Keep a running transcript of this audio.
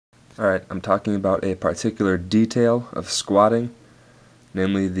Alright, I'm talking about a particular detail of squatting,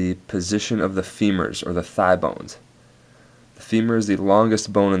 namely the position of the femurs, or the thigh bones. The femur is the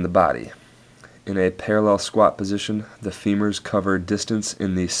longest bone in the body. In a parallel squat position, the femurs cover distance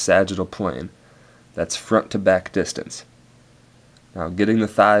in the sagittal plane. That's front to back distance. Now, getting the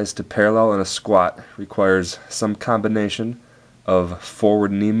thighs to parallel in a squat requires some combination of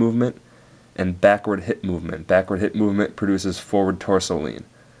forward knee movement and backward hip movement. Backward hip movement produces forward torso lean.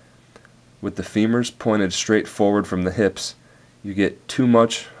 With the femurs pointed straight forward from the hips, you get too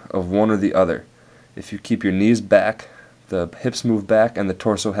much of one or the other. If you keep your knees back, the hips move back and the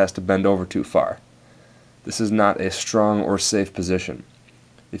torso has to bend over too far. This is not a strong or safe position.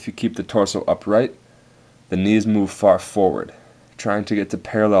 If you keep the torso upright, the knees move far forward. Trying to get to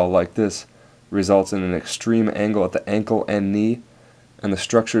parallel like this results in an extreme angle at the ankle and knee, and the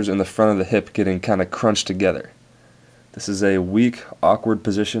structures in the front of the hip getting kind of crunched together. This is a weak, awkward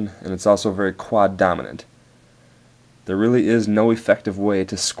position, and it's also very quad dominant. There really is no effective way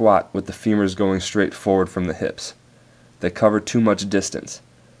to squat with the femurs going straight forward from the hips. They cover too much distance.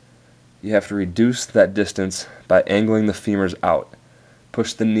 You have to reduce that distance by angling the femurs out.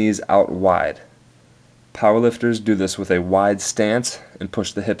 Push the knees out wide. Powerlifters do this with a wide stance and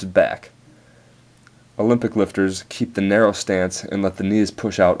push the hips back. Olympic lifters keep the narrow stance and let the knees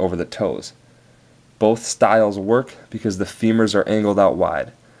push out over the toes. Both styles work because the femurs are angled out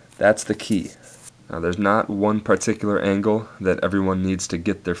wide. That's the key. Now, there's not one particular angle that everyone needs to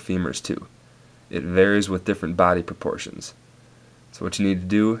get their femurs to. It varies with different body proportions. So what you need to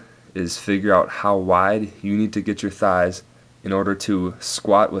do is figure out how wide you need to get your thighs in order to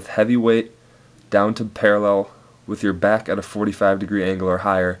squat with heavy weight down to parallel with your back at a 45-degree angle or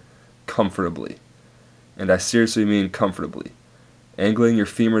higher comfortably. And I seriously mean comfortably. Angling your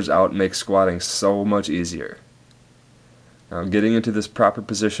femurs out makes squatting so much easier. Now, getting into this proper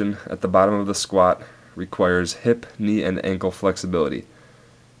position at the bottom of the squat requires hip, knee, and ankle flexibility.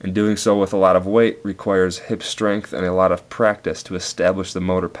 And doing so with a lot of weight requires hip strength and a lot of practice to establish the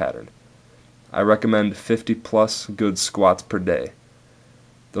motor pattern. I recommend 50+ good squats per day.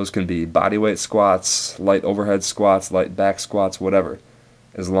 Those can be bodyweight squats, light overhead squats, light back squats, whatever,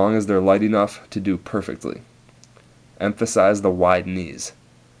 as long as they're light enough to do perfectly. Emphasize the wide knees.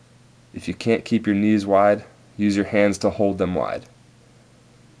 If you can't keep your knees wide, use your hands to hold them wide.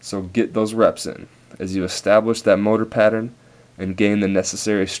 So get those reps in. As you establish that motor pattern and gain the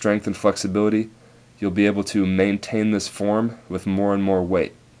necessary strength and flexibility, you'll be able to maintain this form with more and more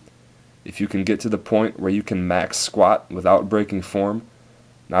weight. If you can get to the point where you can max squat without breaking form,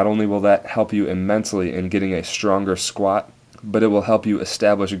 not only will that help you immensely in getting a stronger squat, but it will help you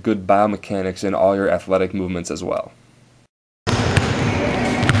establish good biomechanics in all your athletic movements as well.